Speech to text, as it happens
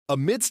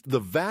Amidst the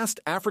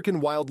vast African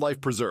wildlife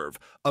preserve,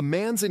 a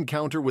man's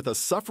encounter with a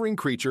suffering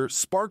creature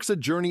sparks a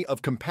journey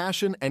of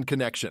compassion and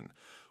connection.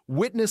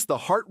 Witness the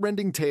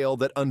heartrending tale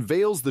that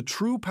unveils the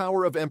true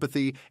power of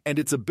empathy and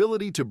its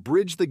ability to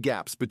bridge the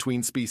gaps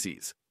between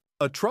species.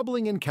 A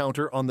troubling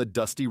encounter on the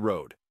dusty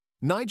road.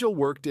 Nigel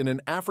worked in an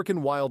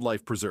African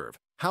wildlife preserve,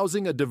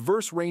 housing a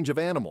diverse range of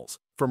animals,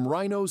 from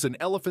rhinos and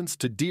elephants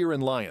to deer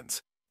and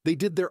lions. They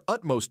did their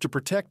utmost to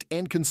protect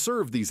and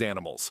conserve these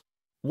animals.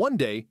 One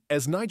day,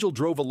 as Nigel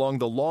drove along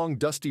the long,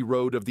 dusty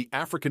road of the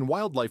African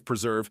Wildlife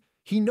Preserve,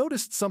 he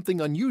noticed something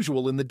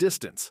unusual in the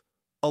distance.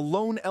 A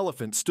lone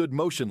elephant stood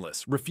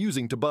motionless,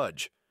 refusing to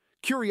budge.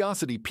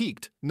 Curiosity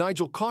piqued,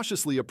 Nigel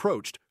cautiously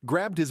approached,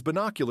 grabbed his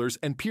binoculars,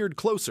 and peered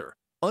closer,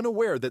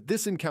 unaware that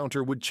this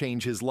encounter would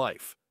change his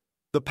life.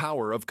 The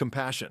power of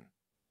compassion.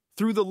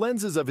 Through the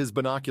lenses of his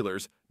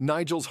binoculars,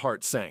 Nigel's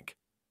heart sank.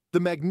 The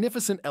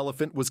magnificent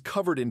elephant was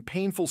covered in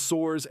painful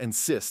sores and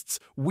cysts,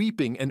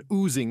 weeping and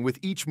oozing with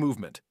each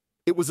movement.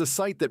 It was a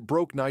sight that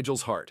broke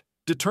Nigel's heart.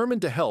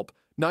 Determined to help,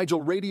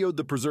 Nigel radioed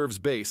the preserve's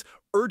base,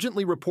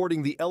 urgently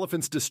reporting the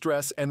elephant's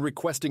distress and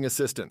requesting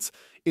assistance.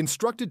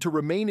 Instructed to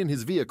remain in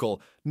his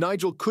vehicle,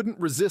 Nigel couldn't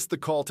resist the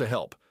call to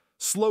help.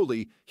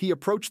 Slowly, he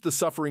approached the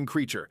suffering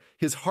creature,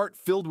 his heart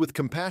filled with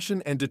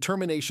compassion and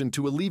determination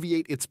to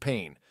alleviate its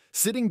pain,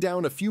 sitting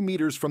down a few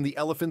meters from the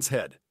elephant's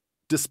head.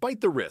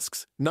 Despite the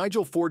risks,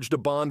 Nigel forged a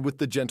bond with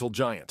the gentle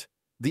giant.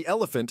 The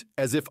elephant,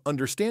 as if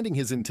understanding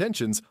his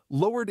intentions,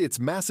 lowered its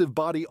massive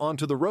body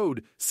onto the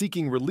road,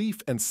 seeking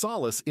relief and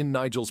solace in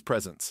Nigel's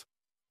presence.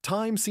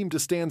 Time seemed to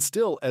stand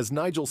still as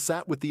Nigel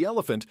sat with the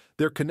elephant,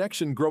 their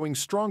connection growing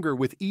stronger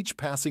with each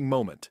passing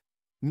moment.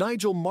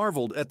 Nigel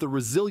marveled at the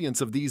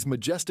resilience of these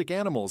majestic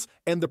animals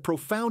and the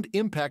profound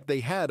impact they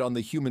had on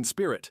the human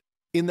spirit.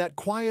 In that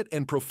quiet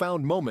and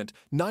profound moment,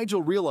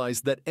 Nigel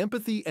realized that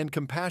empathy and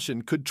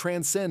compassion could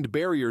transcend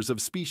barriers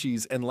of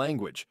species and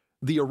language.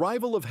 The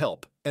arrival of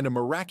help and a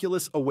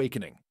miraculous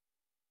awakening.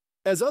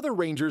 As other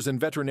rangers and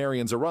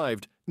veterinarians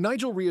arrived,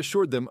 Nigel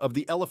reassured them of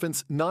the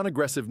elephant's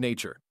non-aggressive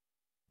nature.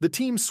 The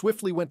team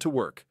swiftly went to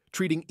work,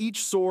 treating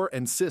each sore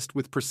and cyst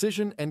with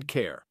precision and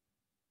care.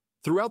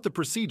 Throughout the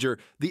procedure,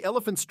 the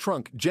elephant's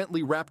trunk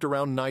gently wrapped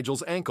around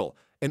Nigel's ankle,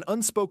 an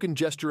unspoken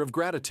gesture of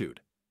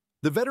gratitude.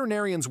 The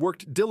veterinarians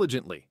worked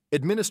diligently,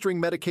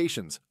 administering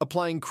medications,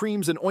 applying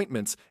creams and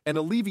ointments, and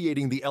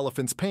alleviating the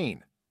elephant's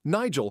pain.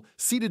 Nigel,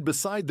 seated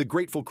beside the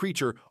grateful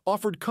creature,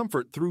 offered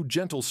comfort through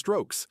gentle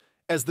strokes.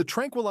 As the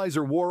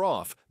tranquilizer wore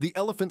off, the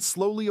elephant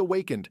slowly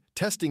awakened,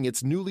 testing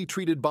its newly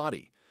treated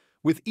body.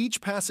 With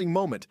each passing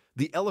moment,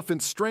 the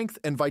elephant's strength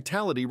and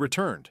vitality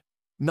returned.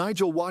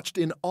 Nigel watched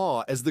in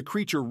awe as the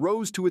creature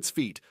rose to its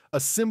feet, a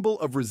symbol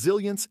of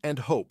resilience and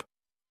hope.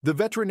 The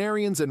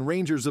veterinarians and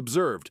rangers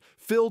observed,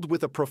 filled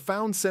with a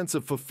profound sense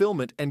of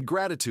fulfillment and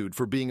gratitude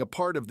for being a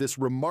part of this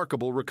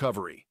remarkable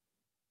recovery.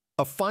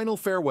 A final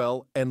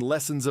farewell and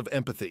lessons of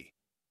empathy.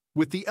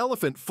 With the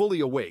elephant fully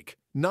awake,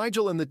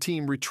 Nigel and the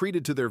team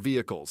retreated to their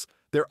vehicles,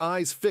 their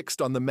eyes fixed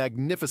on the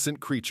magnificent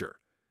creature.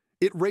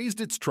 It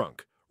raised its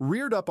trunk,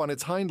 reared up on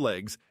its hind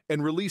legs,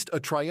 and released a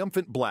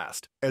triumphant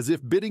blast, as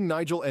if bidding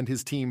Nigel and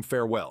his team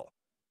farewell.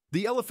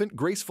 The elephant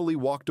gracefully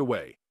walked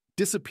away,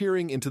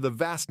 disappearing into the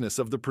vastness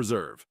of the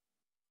preserve.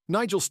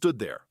 Nigel stood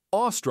there,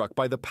 awestruck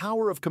by the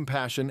power of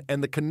compassion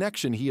and the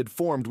connection he had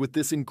formed with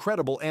this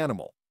incredible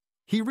animal.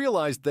 He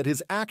realized that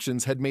his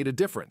actions had made a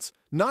difference,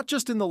 not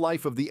just in the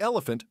life of the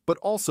elephant, but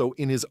also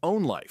in his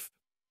own life.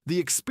 The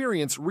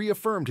experience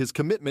reaffirmed his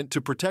commitment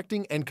to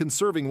protecting and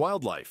conserving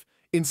wildlife,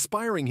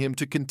 inspiring him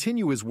to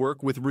continue his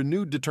work with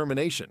renewed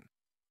determination.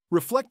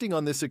 Reflecting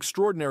on this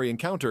extraordinary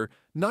encounter,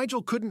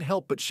 Nigel couldn't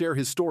help but share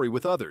his story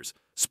with others,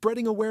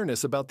 spreading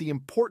awareness about the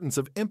importance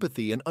of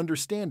empathy and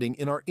understanding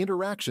in our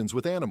interactions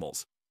with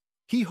animals.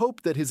 He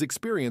hoped that his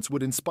experience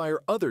would inspire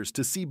others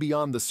to see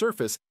beyond the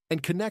surface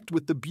and connect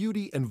with the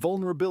beauty and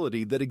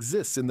vulnerability that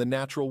exists in the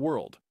natural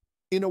world.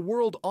 In a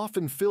world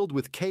often filled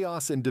with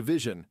chaos and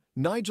division,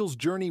 Nigel's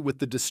journey with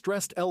the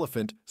distressed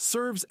elephant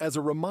serves as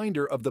a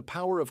reminder of the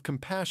power of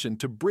compassion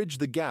to bridge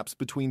the gaps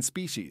between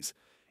species.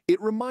 It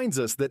reminds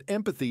us that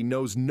empathy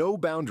knows no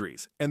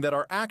boundaries and that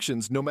our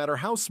actions, no matter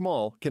how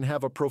small, can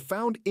have a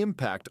profound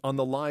impact on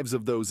the lives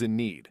of those in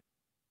need.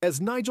 As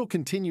Nigel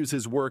continues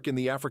his work in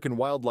the African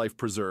Wildlife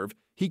Preserve,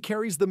 he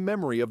carries the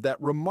memory of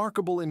that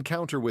remarkable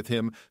encounter with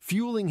him,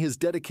 fueling his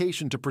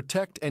dedication to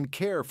protect and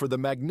care for the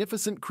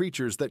magnificent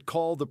creatures that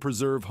call the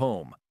preserve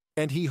home.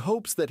 And he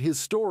hopes that his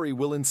story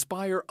will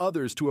inspire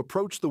others to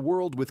approach the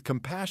world with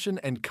compassion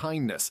and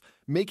kindness,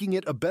 making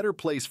it a better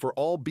place for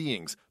all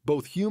beings,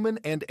 both human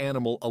and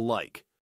animal alike.